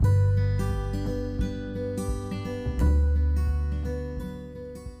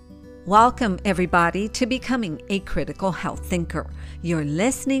Welcome, everybody, to Becoming a Critical Health Thinker. You're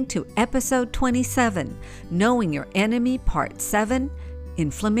listening to episode 27, Knowing Your Enemy, Part 7,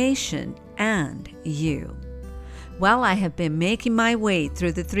 Inflammation and You. Well, I have been making my way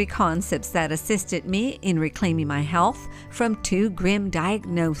through the three concepts that assisted me in reclaiming my health from two grim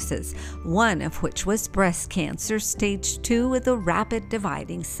diagnoses, one of which was breast cancer, stage 2 with a rapid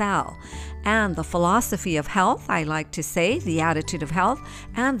dividing cell. And the philosophy of health, I like to say, the attitude of health,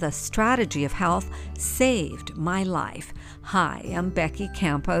 and the strategy of health saved my life. Hi, I'm Becky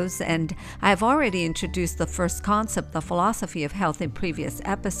Campos, and I've already introduced the first concept, the philosophy of health, in previous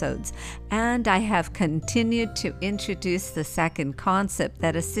episodes, and I have continued to introduce the second concept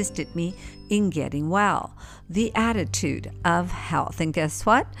that assisted me in getting well, the attitude of health. And guess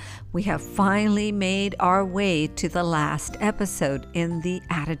what? We have finally made our way to the last episode in the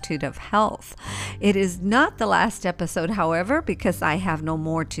attitude of health. It is not the last episode, however, because I have no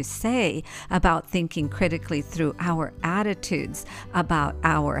more to say about thinking critically through our attitudes about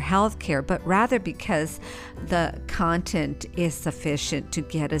our health care, but rather because the content is sufficient to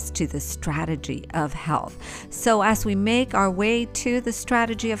get us to the strategy of health. So as we make our way to the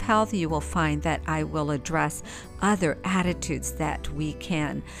strategy of health, you will find that I will address other attitudes that we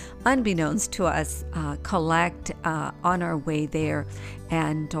can, unbeknownst to us, collect on our way there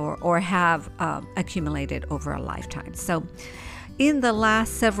and or have accumulated over a lifetime. So in the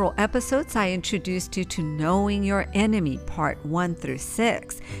last several episodes, I introduced you to Knowing Your Enemy, Part 1 through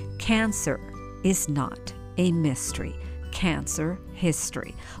 6. Cancer is not a mystery. Cancer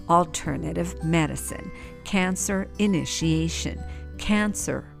history, alternative medicine, cancer initiation,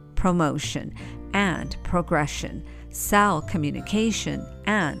 cancer promotion and progression, cell communication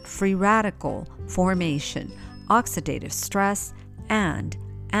and free radical formation, oxidative stress, and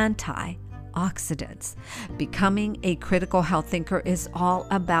antioxidants. Becoming a critical health thinker is all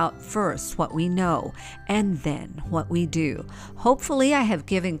about first what we know and then what we do. Hopefully, I have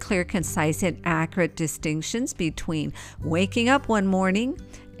given clear, concise, and accurate distinctions between waking up one morning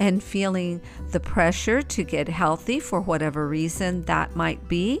and feeling the pressure to get healthy for whatever reason that might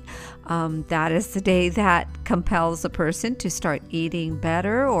be. That is the day that compels a person to start eating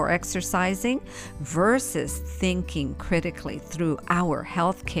better or exercising, versus thinking critically through our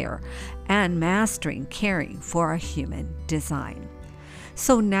health care and mastering caring for a human design.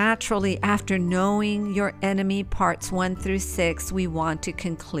 So naturally, after knowing your enemy, parts 1 through 6, we want to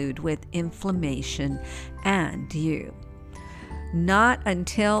conclude with inflammation and you. Not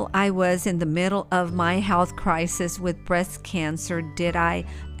until I was in the middle of my health crisis with breast cancer did I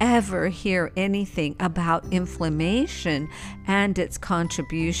ever hear anything about inflammation and its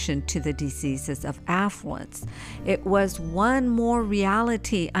contribution to the diseases of affluence. It was one more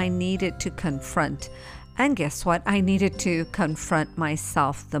reality I needed to confront. And guess what? I needed to confront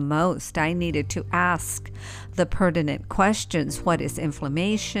myself the most. I needed to ask the pertinent questions. What is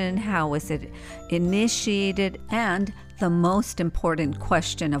inflammation? How is it initiated? And the most important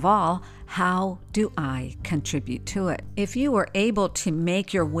question of all, how do I contribute to it? If you were able to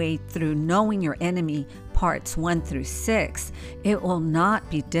make your way through Knowing Your Enemy, parts 1 through 6, it will not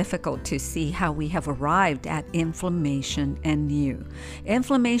be difficult to see how we have arrived at inflammation and you.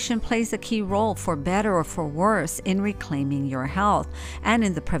 Inflammation plays a key role, for better or for worse, in reclaiming your health and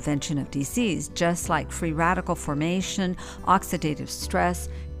in the prevention of disease. Just like free radical formation, oxidative stress,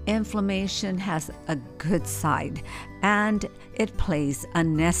 inflammation has a good side, and it plays a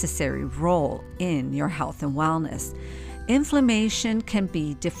necessary role in your health and wellness. Inflammation can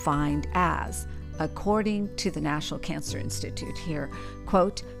be defined as, according to the National Cancer Institute here,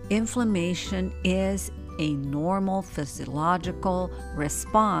 quote, inflammation is a normal physiological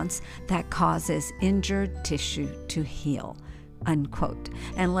response that causes injured tissue to heal, unquote.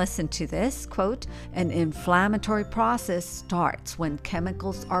 And listen to this, quote, an inflammatory process starts when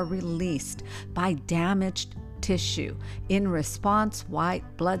chemicals are released by damaged tissue. In response, white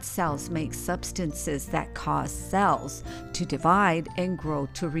blood cells make substances that cause cells to divide and grow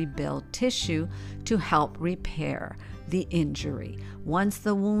to rebuild tissue to help repair the injury. Once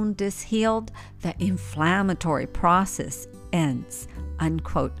the wound is healed, the inflammatory process ends,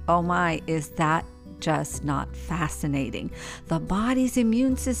 unquote. Oh my, is that just not fascinating? The body's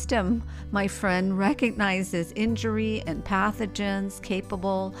immune system, my friend, recognizes injury and pathogens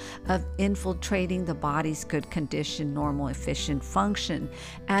capable of infiltrating the body's good condition, normal, efficient function,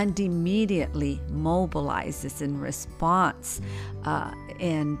 and immediately mobilizes in response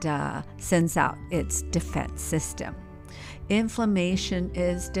and sends out its defense system. Inflammation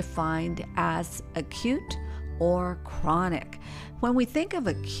is defined as acute or chronic. When we think of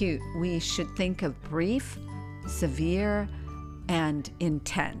acute, we should think of brief, severe, and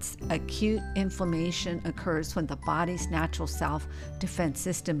intense. Acute inflammation occurs when the body's natural self-defense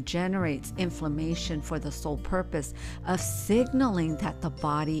system generates inflammation for the sole purpose of signaling that the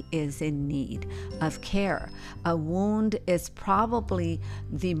body is in need of care. A wound is probably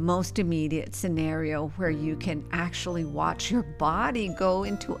the most immediate scenario where you can actually watch your body go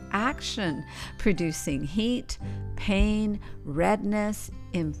into action, producing heat, pain, redness,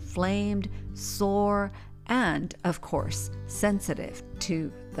 inflamed, sore, and, of course, sensitive to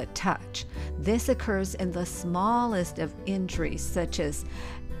the touch. This occurs in the smallest of injuries, such as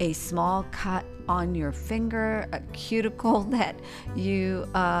a small cut on your finger, a cuticle that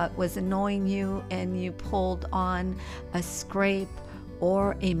was annoying you and you pulled on, a scrape,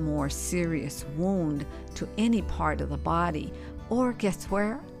 or a more serious wound to any part of the body. Or guess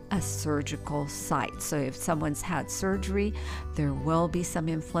where? A surgical site. So if someone's had surgery, there will be some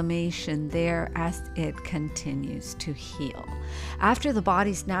inflammation there as it continues to heal. After the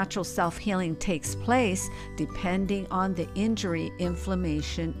body's natural self-healing takes place, depending on the injury,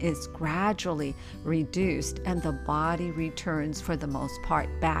 inflammation is gradually reduced and the body returns for the most part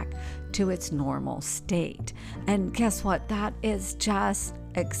back to its normal state. And guess what? That is just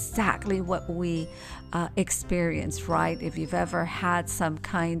exactly what we experience, right? If you've ever had some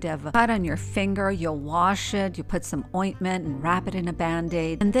kind of a cut on your finger, you'll wash it, you put some ointment and wrap it in a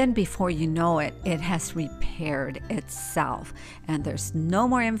Band-Aid, and then before you know it, it has repaired itself and there's no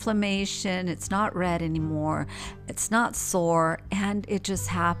more inflammation, it's not red anymore, it's not sore, and it just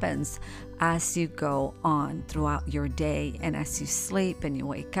happens as you go on throughout your day and as you sleep and you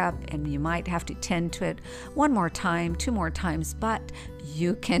wake up, and you might have to tend to it one more time, two more times, but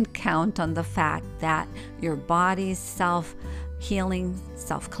you can count on the fact that your body's self-healing,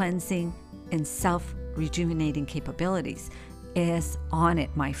 self-cleansing, and self-rejuvenating capabilities is on it,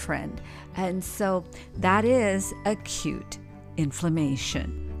 my friend. And so that is acute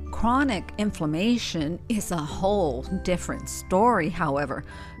inflammation. Chronic inflammation is a whole different story, however.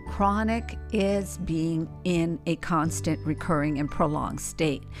 Chronic is being in a constant, recurring, and prolonged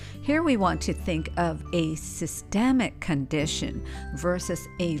state. Here we want to think of a systemic condition versus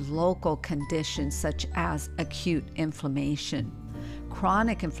a local condition such as acute inflammation.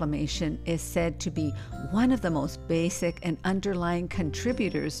 Chronic inflammation is said to be one of the most basic and underlying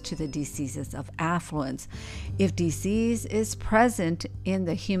contributors to the diseases of affluence. If disease is present in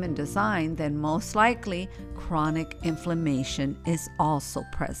the human design, then most likely chronic inflammation is also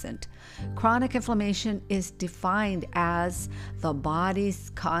present. Chronic inflammation is defined as the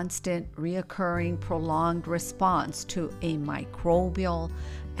body's constant, reoccurring, prolonged response to a microbial,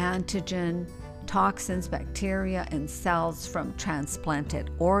 antigen, toxins, bacteria, and cells from transplanted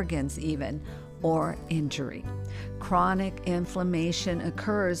organs even, or injury. Chronic inflammation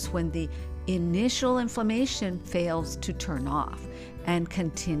occurs when the initial inflammation fails to turn off and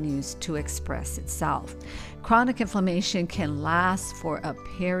continues to express itself. Chronic inflammation can last for a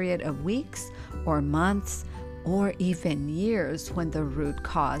period of weeks or months or even years when the root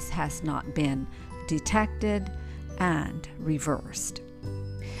cause has not been detected and reversed.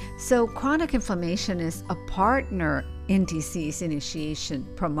 So chronic inflammation is a partner in disease initiation,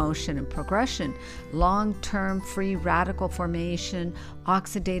 promotion, and progression. Long-term free radical formation,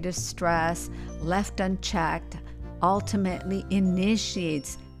 oxidative stress, left unchecked, ultimately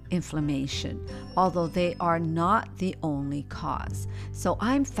initiates inflammation, although they are not the only cause. So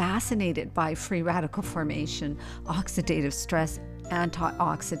I'm fascinated by free radical formation, oxidative stress,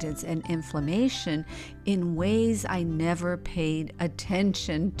 antioxidants, and inflammation in ways I never paid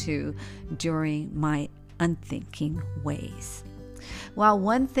attention to during my unthinking ways. Well,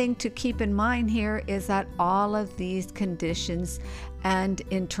 one thing to keep in mind here is that all of these conditions and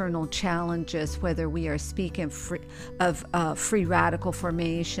internal challenges, whether we are speaking of free radical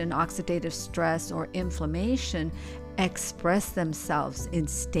formation, oxidative stress, or inflammation, express themselves in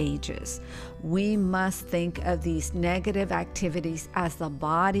stages. We must think of these negative activities as the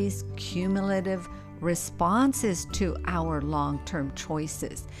body's cumulative responses to our long-term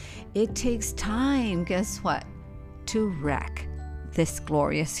choices. It takes time, guess what, to wreck this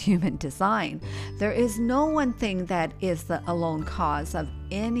glorious human design. There is no one thing that is the alone cause of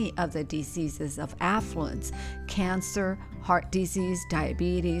any of the diseases of affluence: cancer, heart disease,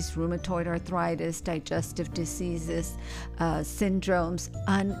 diabetes, rheumatoid arthritis, digestive diseases, syndromes,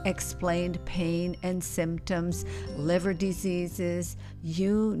 unexplained pain and symptoms, liver diseases,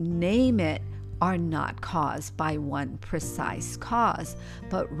 you name it, are not caused by one precise cause,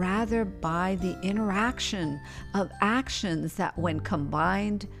 but rather by the interaction of actions that, when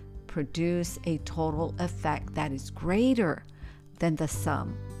combined, produce a total effect that is greater than the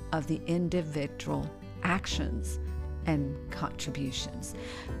sum of the individual actions and contributions.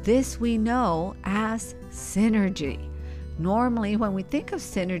 This we know as synergy. Normally, when we think of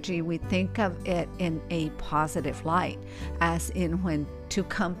synergy, we think of it in a positive light, as in when two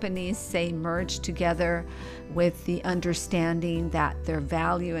companies, say, merge together with the understanding that their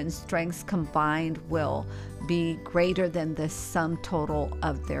value and strengths combined will be greater than the sum total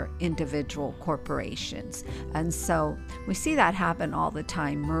of their individual corporations. And so we see that happen all the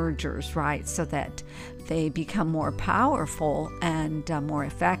time, mergers, right? So that they become more powerful and more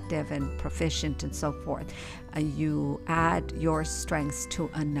effective and proficient and so forth. You add your strengths to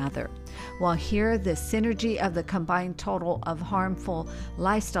another. Well, here, the synergy of the combined total of harmful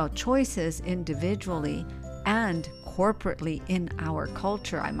lifestyle choices individually and corporately in our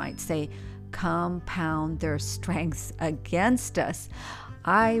culture, I might say, compound their strengths against us.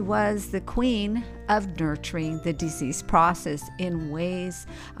 I was the queen of nurturing the disease process in ways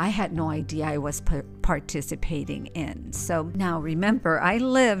I had no idea I was participating in. So now remember, I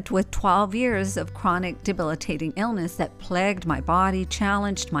lived with 12 years of chronic debilitating illness that plagued my body,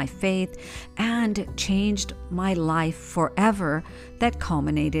 challenged my faith, and changed my life forever, that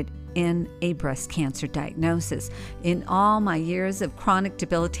culminated in a breast cancer diagnosis. In all my years of chronic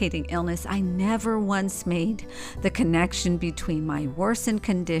debilitating illness, I never once made the connection between my worsened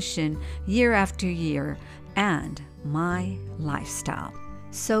condition year after year and my lifestyle.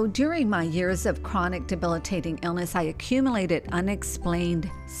 So during my years of chronic debilitating illness, I accumulated unexplained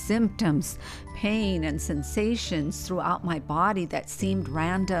symptoms, pain, and sensations throughout my body that seemed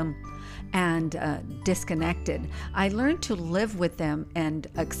random and disconnected. I learned to live with them and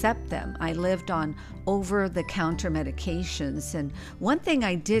accept them. I lived on over-the-counter medications, and one thing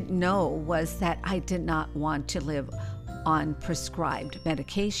I did know was that I did not want to live on prescribed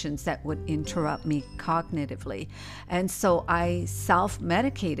medications that would interrupt me cognitively. And so I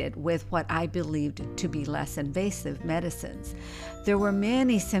self-medicated with what I believed to be less invasive medicines. There were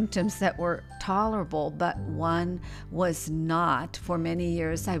many symptoms that were tolerable, but one was not. For many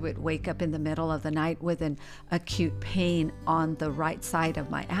years, I would wake up in the middle of the night with an acute pain on the right side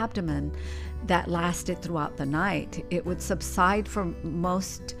of my abdomen that lasted throughout the night. It would subside for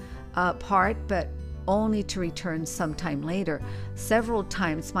most part, but only to return sometime later. Several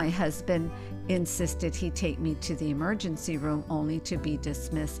times my husband insisted he take me to the emergency room, only to be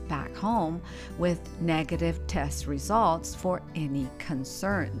dismissed back home with negative test results for any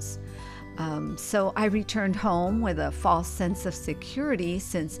concerns. So I returned home with a false sense of security,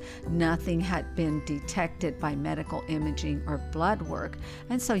 since nothing had been detected by medical imaging or blood work.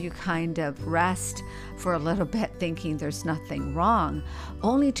 And so you kind of rest for a little bit thinking there's nothing wrong,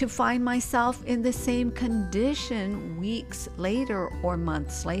 only to find myself in the same condition weeks later or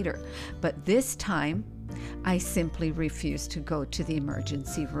months later. But this time, I simply refused to go to the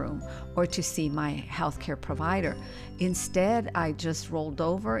emergency room or to see my healthcare provider. Instead, I just rolled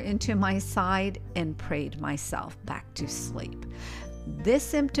over into my side and prayed myself back to sleep. This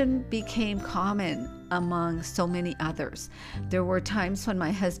symptom became common among so many others. There were times when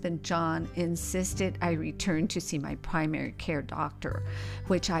my husband John insisted I return to see my primary care doctor,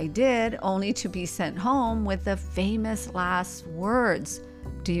 which I did, only to be sent home with the famous last words.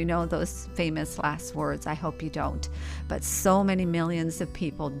 Do you know those famous last words? I hope you don't, but so many millions of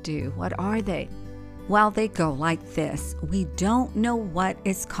people do. What are they? Well, they go like this: we don't know what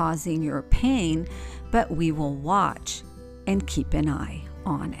is causing your pain, but we will watch and keep an eye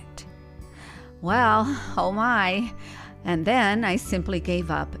on it. Well, oh my. And then I simply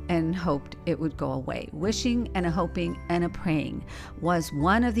gave up and hoped it would go away. Wishing and a hoping and a praying was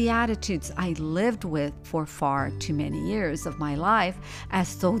one of the attitudes I lived with for far too many years of my life,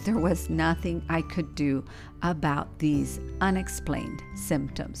 as though there was nothing I could do about these unexplained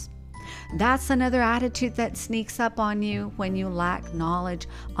symptoms. That's another attitude that sneaks up on you when you lack knowledge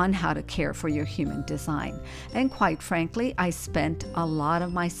on how to care for your human design. And quite frankly, I spent a lot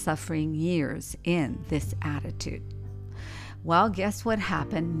of my suffering years in this attitude. Well, guess what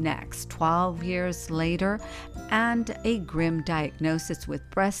happened next? 12 years later, and a grim diagnosis with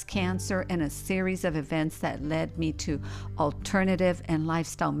breast cancer and a series of events that led me to alternative and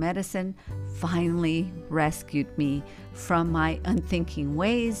lifestyle medicine finally rescued me from my unthinking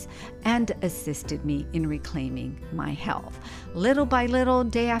ways and assisted me in reclaiming my health. Little by little,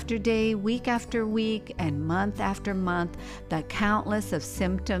 day after day, week after week, and month after month, the countless of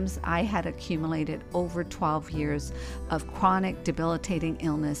symptoms I had accumulated over 12 years of chronic debilitating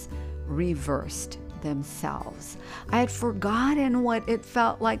illness reversed themselves. I had forgotten what it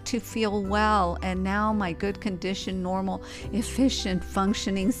felt like to feel well, and now my good condition, normal, efficient,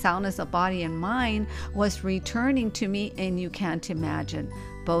 functioning soundness of body and mind was returning to me, and you can't imagine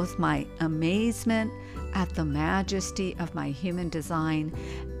both my amazement at the majesty of my human design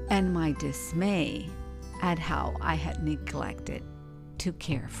and my dismay at how I had neglected to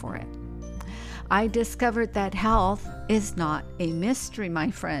care for it. I discovered that health is not a mystery, my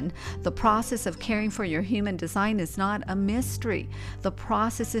friend. The process of caring for your human design is not a mystery. The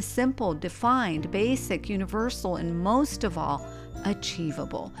process is simple, defined, basic, universal, and most of all,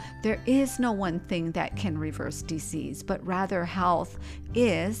 achievable. There is no one thing that can reverse disease, but rather health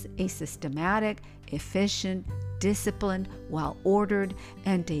is a systematic, efficient, disciplined, well-ordered,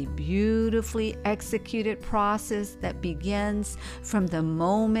 and a beautifully executed process that begins from the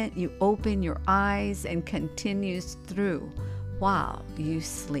moment you open your eyes and continues through while you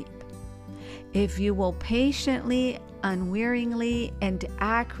sleep. If you will patiently, unwearyingly, and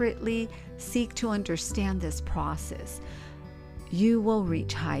accurately seek to understand this process, you will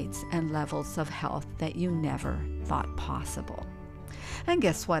reach heights and levels of health that you never thought possible. And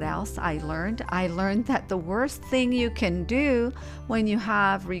guess what else I learned? I learned that the worst thing you can do when you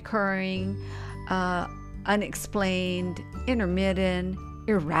have recurring, unexplained, intermittent,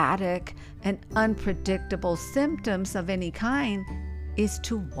 erratic, and unpredictable symptoms of any kind is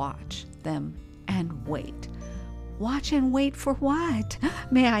to watch them and wait. Watch and wait for what?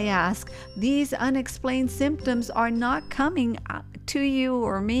 May I ask? These unexplained symptoms are not coming to you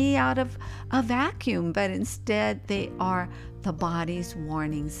or me out of a vacuum, but instead they are the body's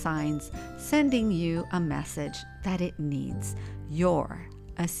warning signs, sending you a message that it needs your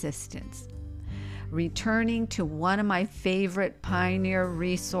assistance. Returning to one of my favorite pioneer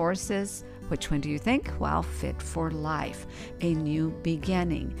resources, which one do you think? Well, Fit for Life, a new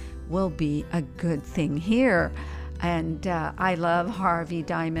beginning, will be a good thing here. And I love Harvey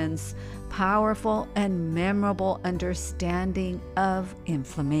Diamond's powerful and memorable understanding of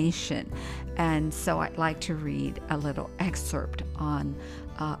inflammation. And so I'd like to read a little excerpt on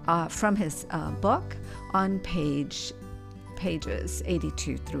from his book on pages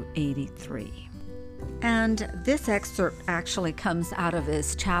 82 through 83. And this excerpt actually comes out of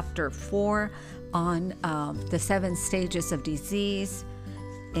his chapter 4 on the 7 stages of disease,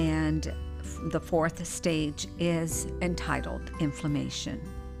 and the 4th stage is entitled Inflammation.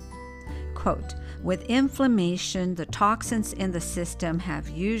 Quote, with inflammation, the toxins in the system have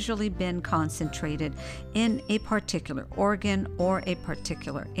usually been concentrated in a particular organ or a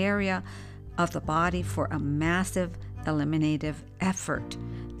particular area of the body for a massive eliminative effort.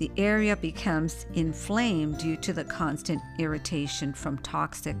 The area becomes inflamed due to the constant irritation from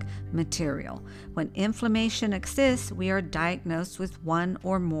toxic material. When inflammation exists, we are diagnosed with one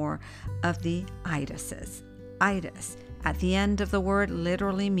or more of the itises. Itis at the end of the word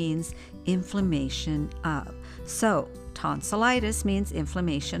literally means inflammation of. So, tonsillitis means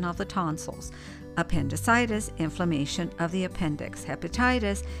inflammation of the tonsils. Appendicitis, inflammation of the appendix.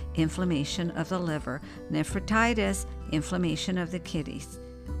 Hepatitis, inflammation of the liver. Nephritis, inflammation of the kidneys.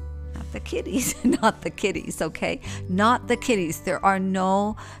 Not the kiddies, not the kiddies, okay? Not the kiddies.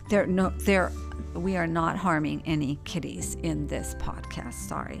 We are not harming any kitties in this podcast.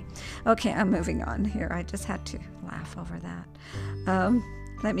 Sorry. Okay, I'm moving on here. I just had to laugh over that.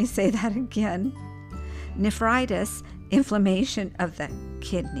 Let me say that again. Nephritis, inflammation of the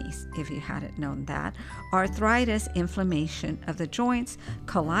kidneys, if you hadn't known that. Arthritis, inflammation of the joints.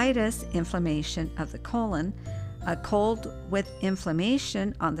 Colitis, inflammation of the colon. A cold with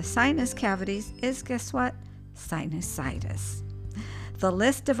inflammation on the sinus cavities is, guess what? Sinusitis. The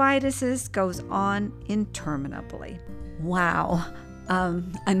list of itises goes on interminably. Wow.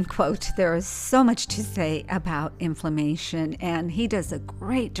 Unquote. There is so much to say about inflammation, and he does a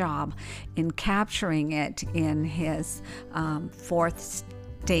great job in capturing it in his 4th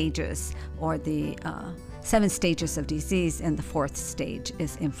stages, or the 7 stages of disease, and the 4th stage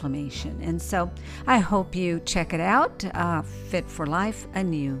is inflammation. And so I hope you check it out. Fit for Life, A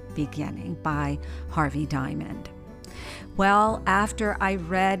New Beginning by Harvey Diamond. Well, after I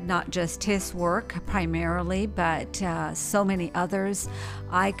read not just his work primarily, but so many others,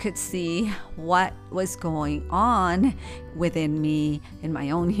 I could see what was going on within me in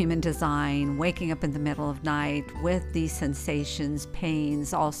my own human design, waking up in the middle of night with these sensations,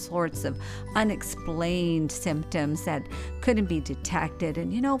 pains, all sorts of unexplained symptoms that couldn't be detected.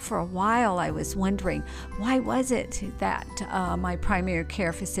 And for a while I was wondering, why was it that my primary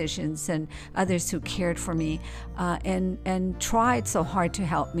care physicians and others who cared for me and and tried so hard to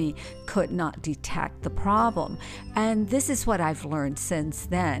help me could not detect the problem. And this is what I've learned since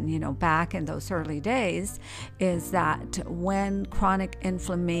then, back in those early days, is that when chronic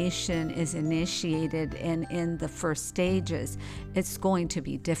inflammation is initiated and in the first stages, it's going to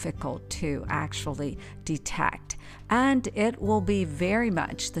be difficult to actually detect. And it will be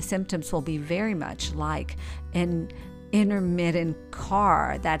the symptoms will be very much like an intermittent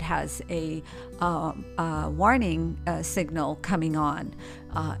car that has a warning signal coming on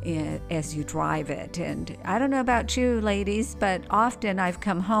as you drive it. And I don't know about you ladies, but often I've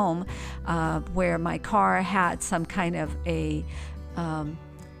come home where my car had some kind of a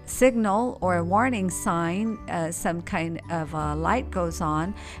signal or a warning sign, some kind of a light goes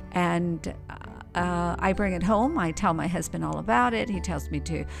on, and I bring it home. I tell my husband all about it. He tells me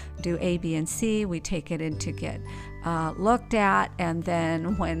to do A, B, and C. We take it in to get looked at, and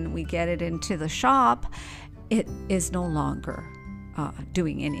then when we get it into the shop, it is no longer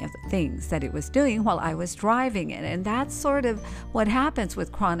doing any of the things that it was doing while I was driving it. And that's sort of what happens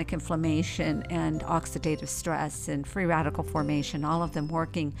with chronic inflammation and oxidative stress and free radical formation, all of them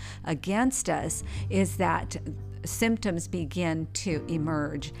working against us, is that symptoms begin to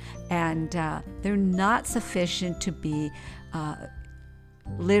emerge, and they're not sufficient to be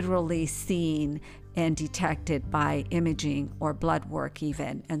literally seen and detected by imaging or blood work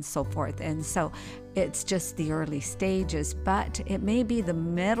even, and so forth. And so it's just the early stages, but it may be the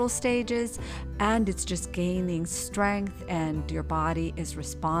middle stages, and it's just gaining strength, and your body is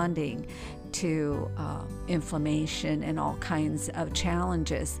responding to inflammation and all kinds of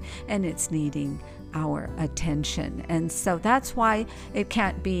challenges, and it's needing our attention. And so that's why it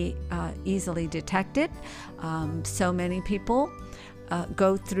can't be easily detected. So many people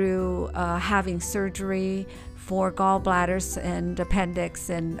go through having surgery for gallbladders and appendix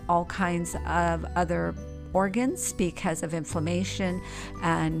and all kinds of other organs because of inflammation,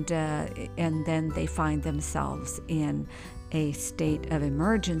 and then they find themselves in a state of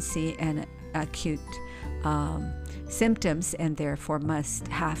emergency and acute symptoms, and therefore must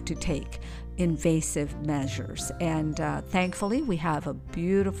have to take invasive measures. And thankfully, we have a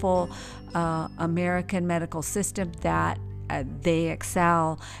beautiful American medical system that they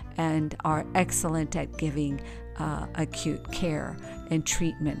excel and are excellent at giving acute care and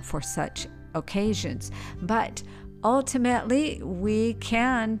treatment for such occasions. But ultimately, we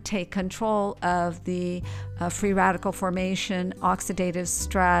can take control of the free radical formation, oxidative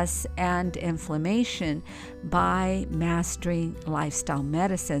stress, and inflammation by mastering lifestyle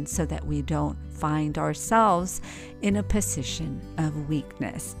medicine so that we don't find ourselves in a position of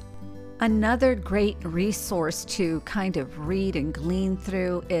weakness. Another great resource to kind of read and glean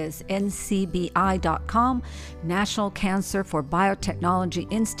through is ncbi.com, National Cancer for Biotechnology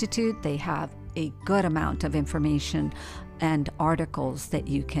Institute. They have a good amount of information and articles that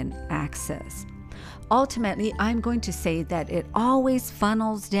you can access. Ultimately, I'm going to say that it always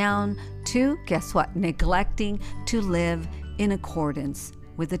funnels down to, guess what? Neglecting to live in accordance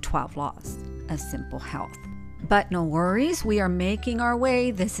with the 12 laws of simple health. But no worries, we are making our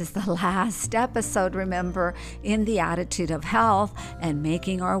way. This is the last episode, remember, in the Attitude of Health, and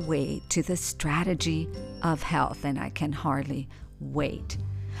making our way to the strategy of health, and I can hardly wait.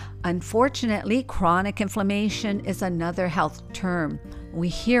 Unfortunately, chronic inflammation is another health term we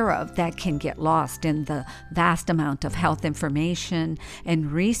hear of that can get lost in the vast amount of health information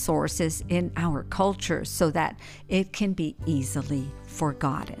and resources in our culture, so that it can be easily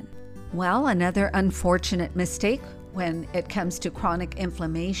forgotten. Well, another unfortunate mistake when it comes to chronic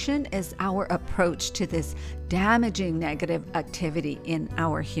inflammation is our approach to this damaging negative activity in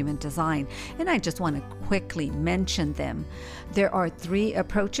our human design. And I just want to quickly mention them. There are 3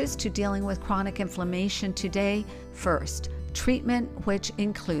 approaches to dealing with chronic inflammation today. First, treatment, which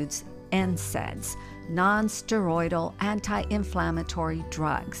includes NSAIDs, non-steroidal anti-inflammatory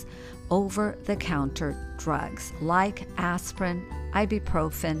drugs, over-the-counter drugs like aspirin,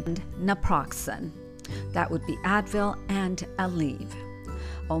 ibuprofen, and naproxen. That would be Advil and Aleve.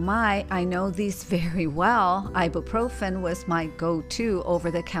 Oh my, I know these very well. Ibuprofen was my go-to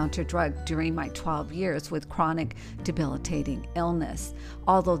over-the-counter drug during my 12 years with chronic debilitating illness.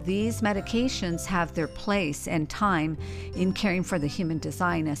 Although these medications have their place and time in caring for the human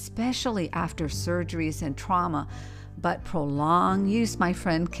design, especially after surgeries and trauma, but prolonged use, my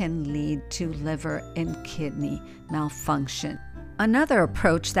friend, can lead to liver and kidney malfunction. Another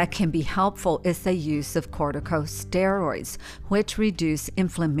approach that can be helpful is the use of corticosteroids, which reduce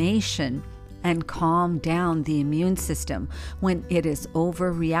inflammation and calm down the immune system when it is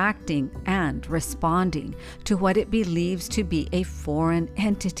overreacting and responding to what it believes to be a foreign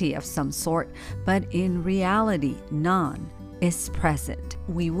entity of some sort, but in reality, none is present.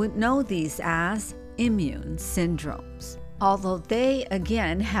 We would know these as immune syndromes. Although they,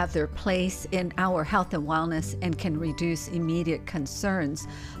 again, have their place in our health and wellness and can reduce immediate concerns,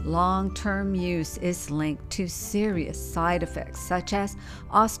 long-term use is linked to serious side effects such as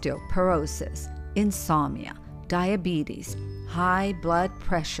osteoporosis, insomnia, diabetes, high blood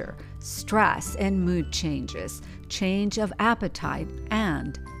pressure, stress and mood changes, change of appetite,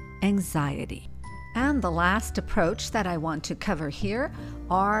 and anxiety. And the last approach that I want to cover here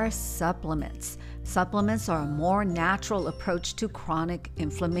are supplements. Supplements are a more natural approach to chronic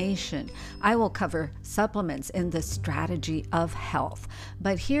inflammation. I will cover supplements in the strategy of health,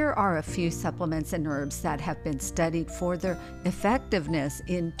 but here are a few supplements and herbs that have been studied for their effectiveness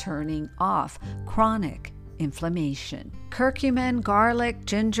in turning off chronic inflammation. Curcumin, garlic,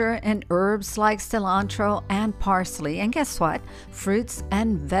 ginger, and herbs like cilantro and parsley. And guess what? Fruits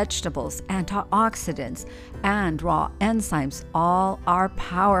and vegetables, antioxidants, and raw enzymes all are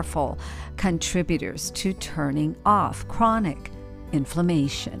powerful contributors to turning off chronic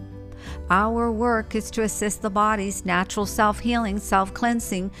inflammation. Our work is to assist the body's natural self-healing,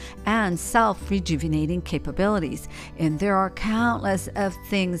 self-cleansing, and self-rejuvenating capabilities. And there are countless of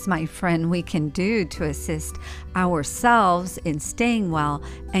things, my friend, we can do to assist ourselves in staying well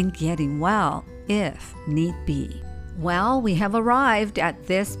and getting well if need be. Well, we have arrived at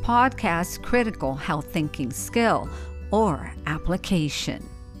this podcast's critical health thinking skill or application.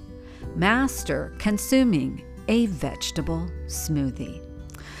 Master consuming a vegetable smoothie.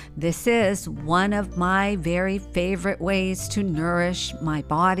 This is one of my very favorite ways to nourish my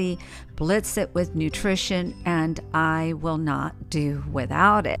body, blitz it with nutrition, and I will not do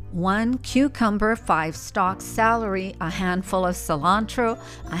without it. 1 cucumber, 5 stalks celery, a handful of cilantro,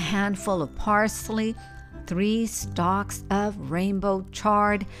 a handful of parsley, 3 stalks of rainbow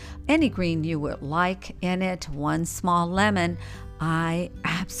chard, any green you would like in it, 1 small lemon. I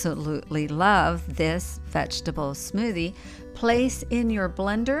absolutely love this vegetable smoothie. Place in your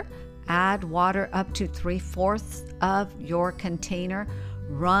blender, add water up to 3/4 of your container,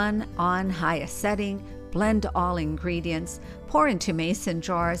 run on highest setting, blend all ingredients, pour into mason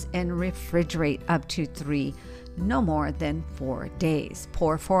jars, and refrigerate up to 3, no more than 4 days.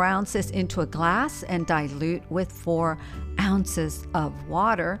 Pour 4 ounces into a glass and dilute with 4 ounces of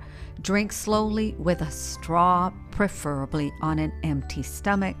water. Drink slowly with a straw, preferably on an empty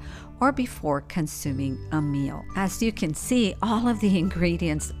stomach or before consuming a meal. As you can see, all of the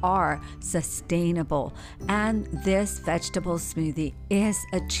ingredients are sustainable, and this vegetable smoothie is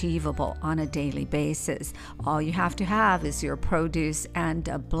achievable on a daily basis. All you have to have is your produce and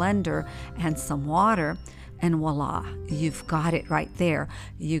a blender and some water, and voila, you've got it right there.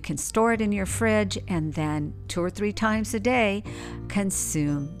 You can store it in your fridge and then 2 or 3 times a day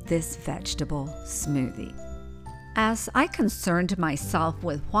consume this vegetable smoothie. As I concerned myself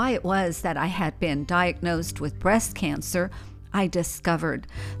with why it was that I had been diagnosed with breast cancer, I discovered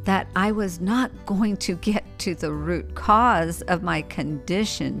that I was not going to get to the root cause of my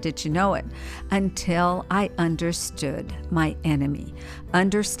condition, did you know it, until I understood my enemy.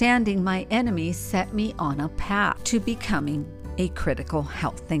 Understanding my enemy set me on a path to becoming a critical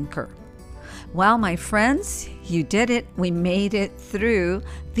health thinker. Well, my friends, you did it. We made it through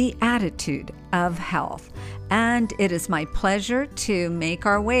the attitude of health. And it is my pleasure to make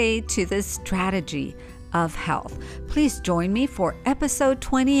our way to the strategy of health. Please join me for episode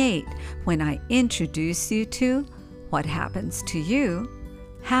 28 when I introduce you to what happens to you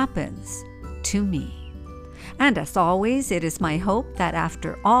happens to me. And as always, it is my hope that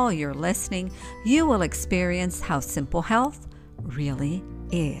after all your listening, you will experience how simple health really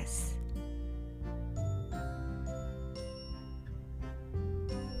is.